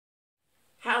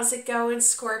How's it going,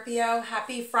 Scorpio?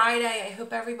 Happy Friday. I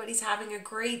hope everybody's having a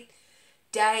great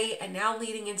day and now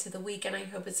leading into the weekend. I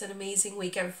hope it's an amazing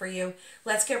weekend for you.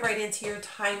 Let's get right into your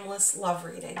timeless love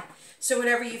reading. So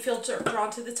whenever you feel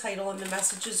drawn to the title and the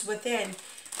messages within,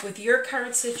 with your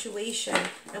current situation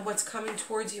and what's coming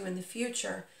towards you in the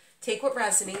future, take what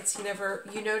resonates.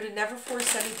 You know to never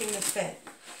force anything to fit.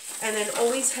 And then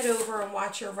always head over and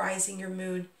watch your rising, your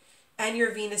moon, and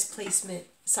your Venus placement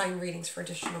sign readings for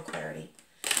additional clarity.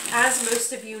 As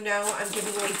most of you know, I'm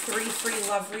giving away 3 free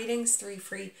love readings, 3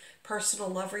 free personal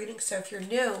love readings. So if you're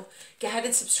new, go ahead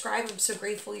and subscribe. I'm so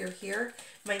grateful you're here.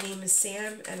 My name is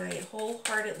Sam, and I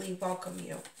wholeheartedly welcome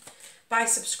you. By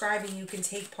subscribing, you can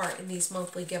take part in these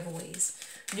monthly giveaways.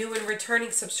 New and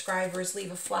returning subscribers,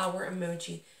 leave a flower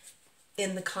emoji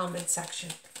in the comment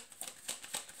section.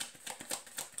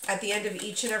 At the end of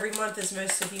each and every month, as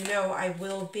most of you know, I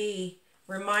will be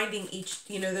reminding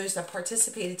those that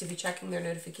participated to be checking their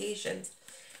notifications,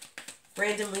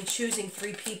 randomly choosing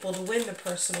 3 people to win the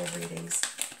personal readings,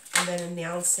 and then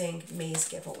announcing May's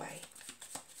giveaway.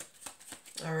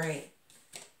 All right,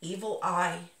 evil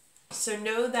eye. So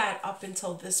know that up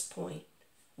until this point,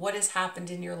 what has happened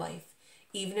in your life,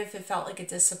 even if it felt like a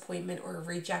disappointment or a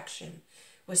rejection,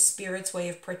 was Spirit's way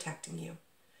of protecting you.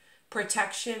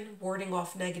 Protection, warding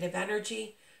off negative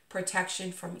energy,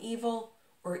 protection from evil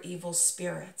or evil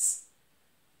spirits.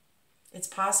 It's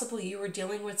possible you were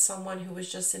dealing with someone who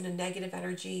was just in a negative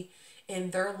energy in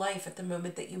their life at the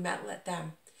moment that you met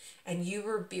them. And you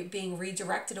were being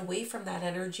redirected away from that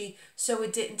energy so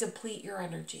it didn't deplete your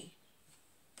energy.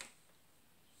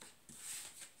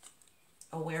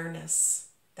 Awareness.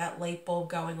 That light bulb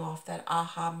going off, that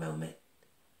aha moment.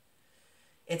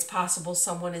 It's possible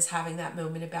someone is having that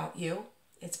moment about you.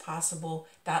 It's possible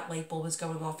that light bulb is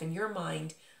going off in your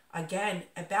mind, again,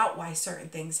 about why certain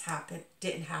things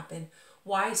didn't happen,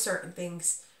 why certain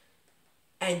things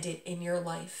ended in your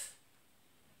life.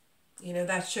 You know,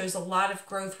 that shows a lot of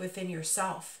growth within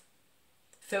yourself.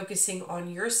 Focusing on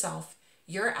yourself,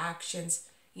 your actions,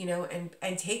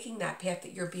 and taking that path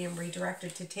that you're being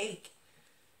redirected to take.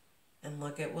 And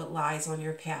look at what lies on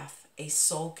your path, a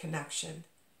soul connection.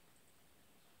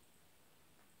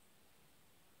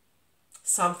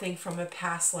 Something from a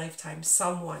past lifetime,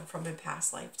 someone from a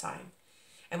past lifetime.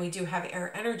 And we do have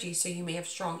air energy, so you may have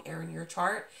strong air in your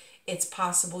chart. It's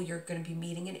possible you're going to be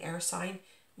meeting an air sign,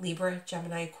 Libra,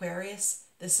 Gemini, Aquarius.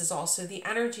 This is also the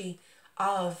energy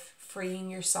of freeing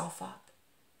yourself up.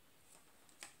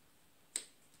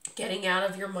 Getting out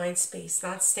of your mind space,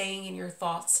 not staying in your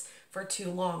thoughts for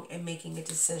too long and making a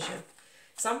decision.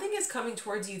 Something is coming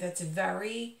towards you that's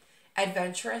very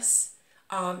adventurous.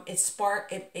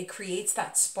 It creates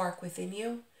that spark within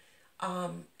you.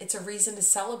 It's a reason to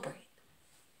celebrate.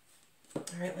 All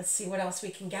right, let's see what else we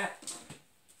can get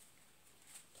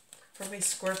for my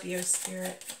Scorpio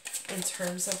spirit in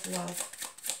terms of love.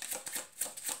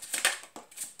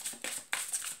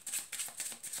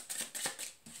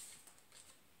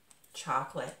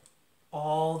 Chocolate,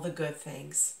 all the good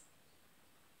things.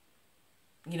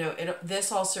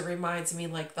 This also reminds me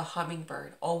like the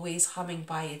hummingbird, always humming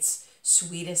by its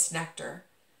sweetest nectar.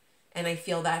 And I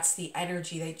feel that's the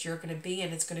energy that you're going to be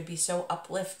in. It's going to be so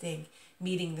uplifting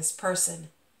meeting this person.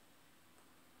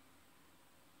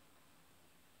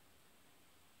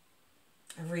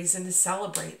 A reason to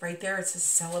celebrate. Right there, it's a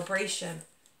celebration.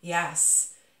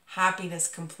 Yes. Happiness,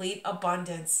 complete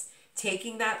abundance.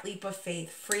 Taking that leap of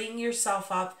faith. Freeing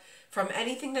yourself up from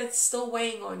anything that's still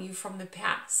weighing on you from the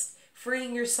past.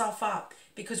 Freeing yourself up.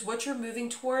 Because what you're moving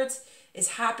towards is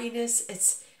happiness.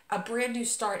 It's a brand new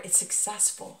start. It's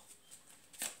successful.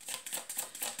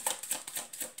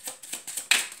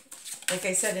 Like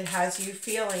I said, it has you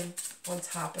feeling on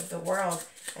top of the world.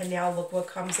 And now look what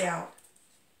comes out.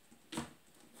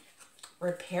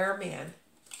 Repairman.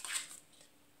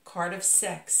 Card of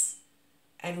 6.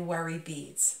 And worry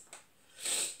beads.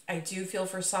 I do feel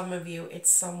for some of you,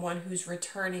 it's someone who's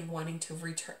returning, wanting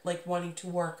to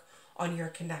work on your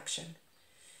connection.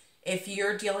 If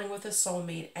you're dealing with a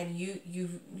soulmate and you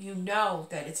know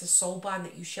that it's a soul bond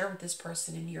that you share with this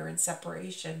person and you're in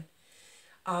separation,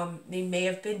 they may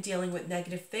have been dealing with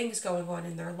negative things going on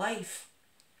in their life.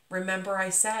 Remember I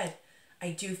said,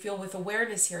 I do feel with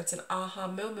awareness here, it's an aha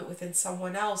moment within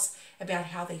someone else about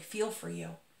how they feel for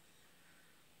you.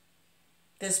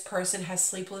 This person has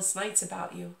sleepless nights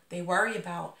about you. They worry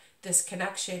about this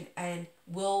connection, and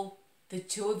will the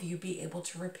two of you be able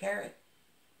to repair it?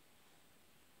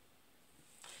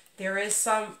 There is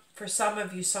for some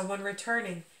of you, someone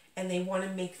returning and they want to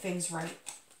make things right.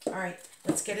 All right,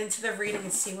 let's get into the reading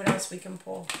and see what else we can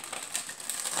pull.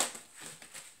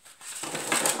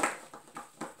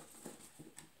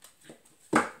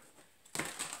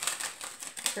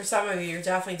 For some of you, you're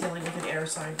definitely dealing with an air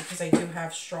sign because I do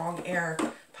have strong air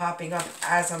popping up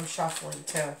as I'm shuffling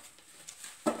too.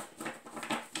 All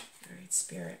right,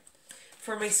 Spirit.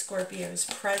 For my Scorpios,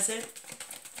 present,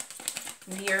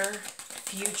 near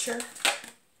future,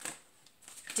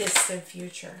 distant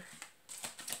future.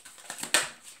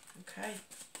 Okay.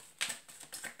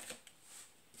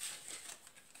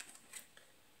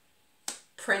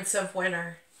 Prince of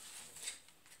Winter.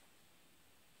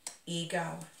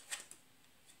 Ego.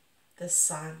 The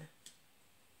Sun.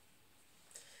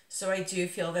 So I do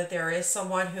feel that there is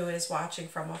someone who is watching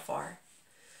from afar.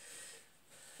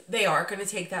 They are going to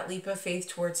take that leap of faith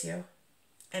towards you.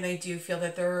 And I do feel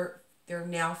that they're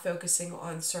now focusing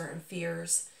on certain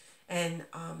fears and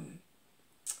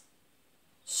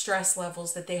stress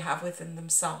levels that they have within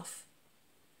themselves.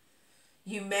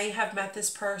 You may have met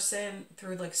this person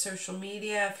through like social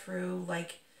media, through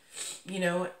like, you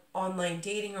know, online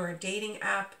dating or a dating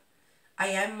app. I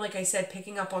am, like I said,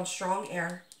 picking up on strong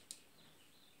air.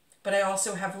 But I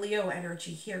also have Leo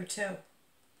energy here too.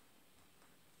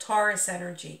 Taurus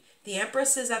energy. The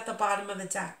Empress is at the bottom of the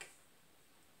deck.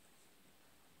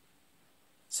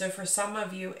 So for some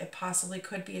of you, it possibly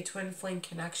could be a twin flame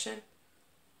connection.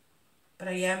 But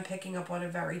I am picking up on a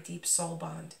very deep soul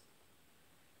bond.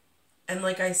 And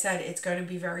like I said, it's going to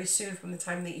be very soon from the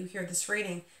time that you hear this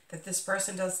reading that this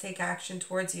person does take action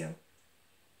towards you.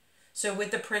 So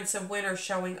with the Prince of Winter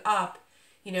showing up,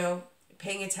 you know,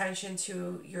 paying attention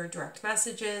to your direct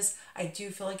messages. I do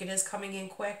feel like it is coming in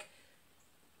quick.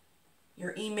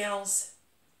 Your emails.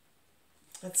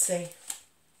 Let's see.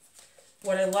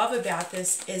 What I love about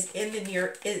this is in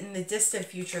the distant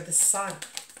future, the Sun.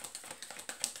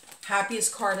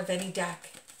 Happiest card of any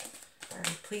deck. All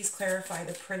right, please clarify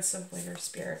the Prince of Winter,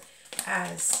 Spirit,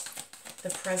 as the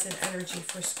present energy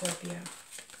for Scorpio.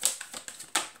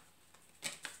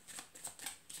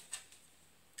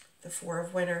 The Four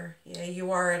of Winter. Yeah,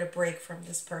 you are at a break from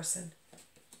this person.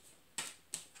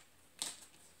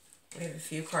 We have a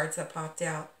few cards that popped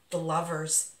out. The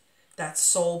Lovers. That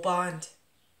soul bond.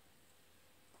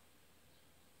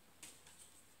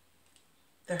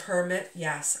 The Hermit.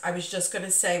 Yes, I was just going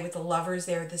to say with the Lovers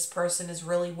there, this person is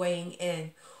really weighing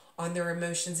in on their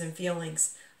emotions and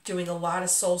feelings. Doing a lot of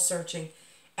soul searching.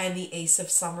 And the Ace of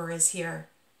Summer is here.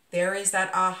 There is that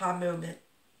aha moment.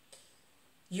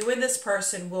 You and this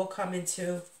person will come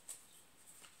into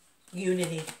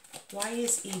unity. Why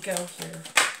is ego here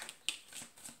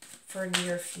for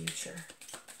near future?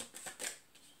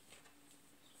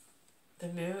 The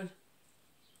Moon.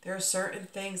 There are certain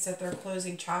things that they're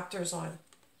closing chapters on.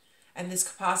 And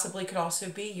this possibly could also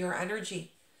be your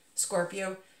energy.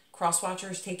 Scorpio, cross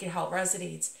watchers, take it how it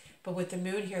resonates. But with the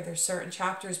Moon here, there's certain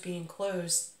chapters being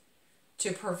closed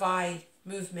to provide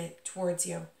movement towards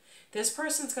you. This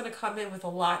person's going to come in with a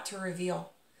lot to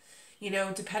reveal. You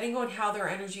know, depending on how their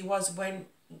energy was when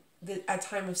at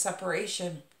time of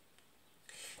separation,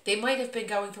 they might have been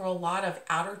going through a lot of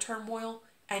outer turmoil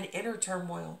and inner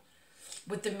turmoil.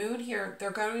 With the Moon here,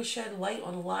 they're going to shed light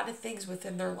on a lot of things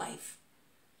within their life.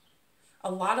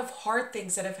 A lot of hard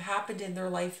things that have happened in their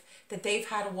life that they've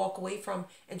had to walk away from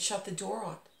and shut the door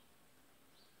on.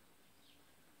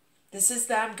 This is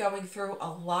them going through a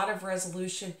lot of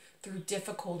resolution through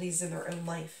difficulties in their own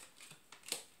life.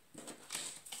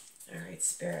 All right,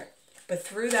 Spirit. But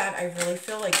through that, I really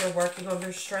feel like they're working on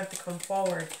their strength to come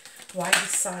forward. Why the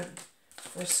Sun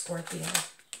for Scorpio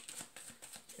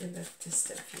in the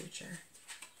distant future?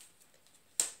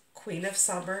 Queen of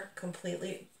Summer,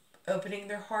 completely opening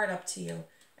their heart up to you,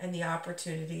 and the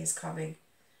opportunity is coming.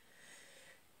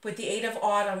 With the Eight of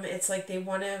Autumn, it's like they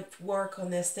want to work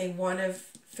on this. They want to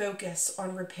focus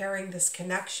on repairing this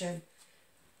connection.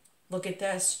 Look at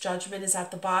this. Judgment is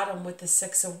at the bottom with the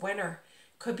Six of Winter.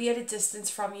 Could be at a distance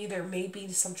from you. There may be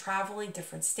some traveling,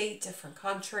 different state, different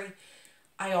country.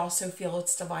 I also feel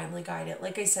it's divinely guided.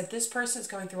 Like I said, this person is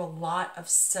going through a lot of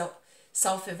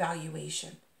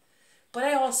self-evaluation. But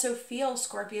I also feel,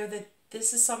 Scorpio, that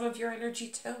this is some of your energy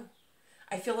too.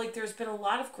 I feel like there's been a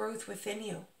lot of growth within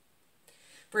you.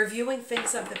 Reviewing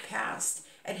things of the past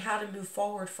and how to move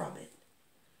forward from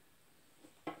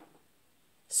it.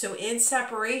 So in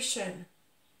separation,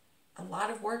 a lot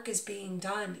of work is being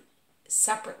done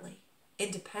separately,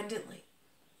 independently.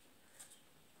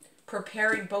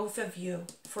 Preparing both of you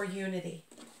for unity.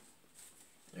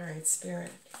 All right,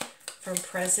 Spirit. From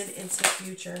present into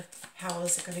future, how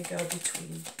is it going to go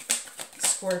between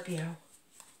Scorpio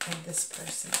and this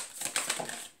person?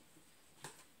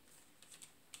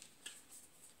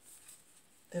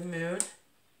 The Moon.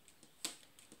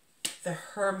 The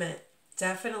Hermit.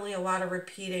 Definitely a lot of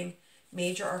repeating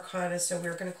major arcana, so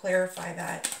we're going to clarify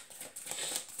that.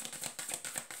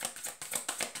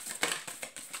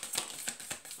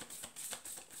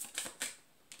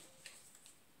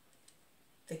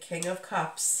 King of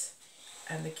Cups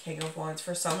and the King of Wands.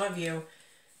 For some of you,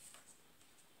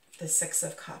 the Six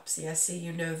of Cups. Yes, see,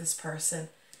 you know this person.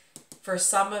 For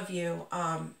some of you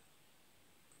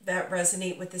that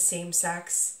resonate with the same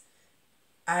sex,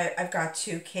 I've got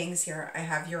two kings here. I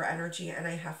have your energy and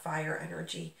I have fire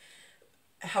energy.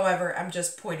 However, I'm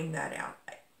just pointing that out.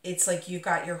 It's like you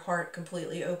got your heart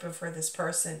completely open for this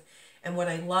person. And what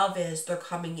I love is they're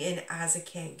coming in as a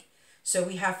king. So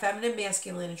we have feminine,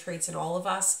 masculine traits in all of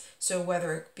us. So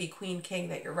whether it be queen, king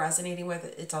that you're resonating with,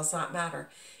 it does not matter.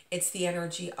 It's the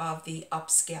energy of the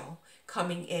upscale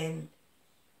coming in,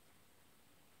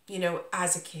 you know,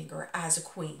 as a king or as a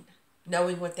queen,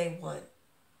 knowing what they want,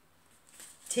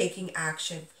 taking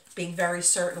action, being very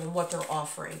certain on what they're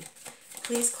offering.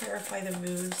 Please clarify the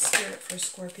moon spirit for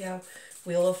Scorpio.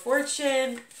 Wheel of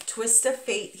Fortune, twist of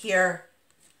fate here.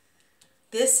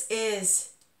 This is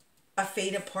a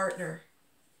fated partner.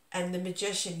 And the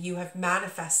Magician, you have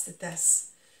manifested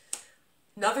this.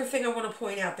 Another thing I want to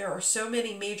point out, there are so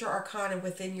many major arcana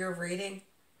within your reading.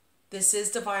 This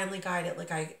is divinely guided,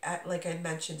 like I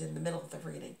mentioned in the middle of the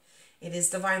reading. It is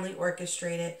divinely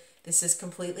orchestrated. This is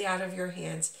completely out of your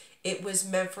hands. It was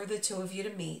meant for the two of you to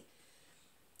meet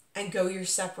and go your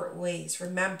separate ways.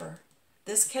 Remember,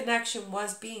 this connection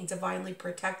was being divinely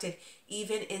protected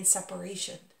even in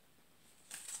separation.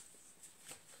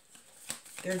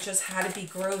 There just had to be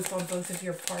growth on both of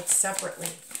your parts separately.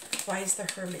 Why is the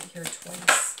Hermit here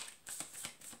twice?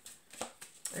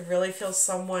 I really feel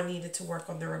someone needed to work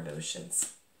on their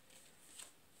emotions.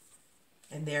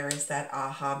 And there is that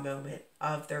aha moment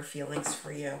of their feelings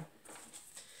for you.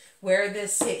 Where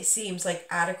this seems like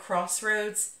at a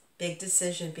crossroads, big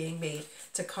decision being made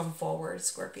to come forward,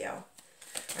 Scorpio.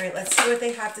 All right, let's see what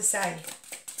they have to say.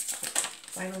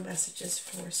 Final messages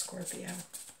for Scorpio.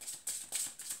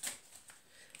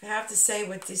 I have to say,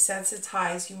 with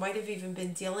desensitized, you might have even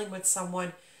been dealing with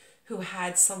someone who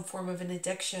had some form of an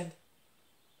addiction.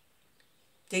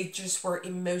 They just were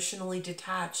emotionally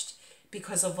detached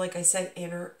because of, like I said,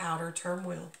 outer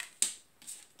turmoil.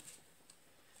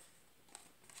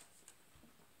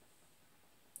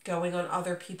 Going on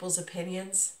other people's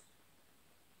opinions,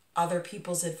 other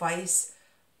people's advice.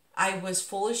 I was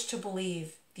foolish to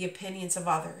believe the opinions of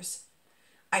others.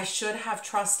 I should have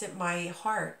trusted my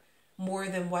heart more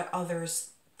than what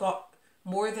others thought,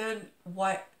 more than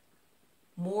what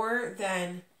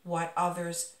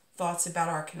others' thoughts about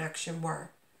our connection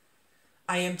were.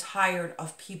 I am tired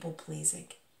of people pleasing.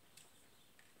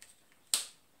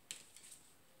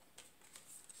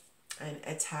 And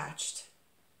attached.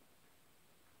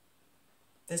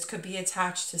 This could be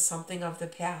attached to something of the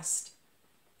past,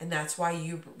 and that's why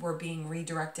you were being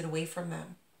redirected away from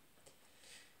them.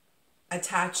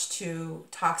 Attached to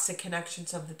toxic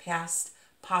connections of the past,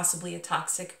 possibly a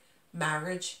toxic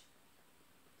marriage.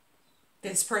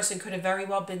 This person could have very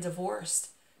well been divorced,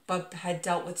 but had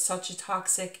dealt with such a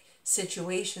toxic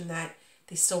situation that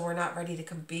they still were not ready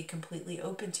to be completely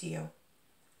open to you.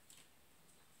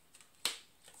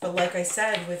 But like I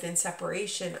said, within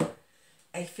separation,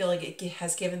 I feel like it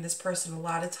has given this person a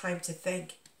lot of time to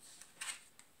think.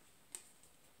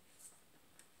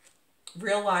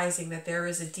 Realizing that there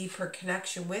is a deeper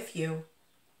connection with you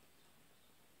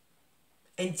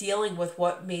and dealing with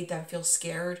what made them feel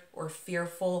scared or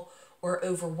fearful or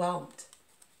overwhelmed.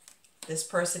 This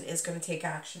person is going to take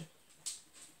action.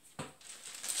 All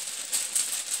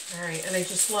right, and I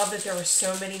just love that there are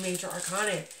so many major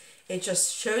arcana. It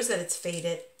just shows that it's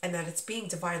fated and that it's being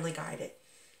divinely guided.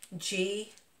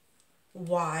 G,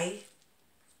 Y,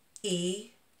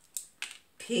 E,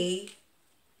 P,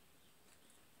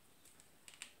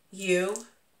 U,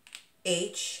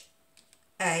 H,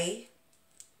 A,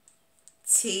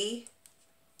 T,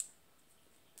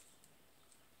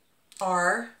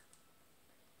 R,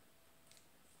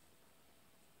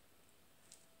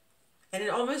 and it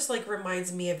almost like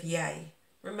reminds me of Yay.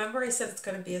 Remember I said it's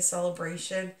going to be a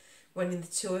celebration when the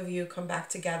two of you come back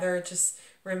together? It just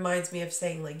reminds me of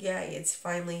saying like, yay, it's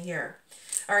finally here.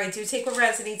 All right, do take what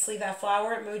resonates. Leave that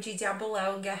flower emoji down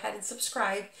below and go ahead and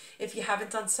subscribe if you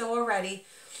haven't done so already.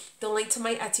 The link to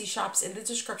my Etsy shop's in the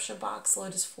description box.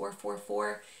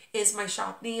 Lotus444 is my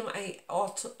shop name. I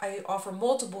offer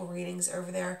multiple readings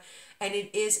over there, and it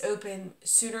is open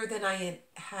sooner than I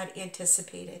had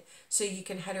anticipated. So you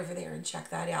can head over there and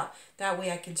check that out. That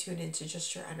way I can tune into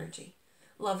just your energy.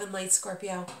 Love and light,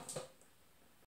 Scorpio.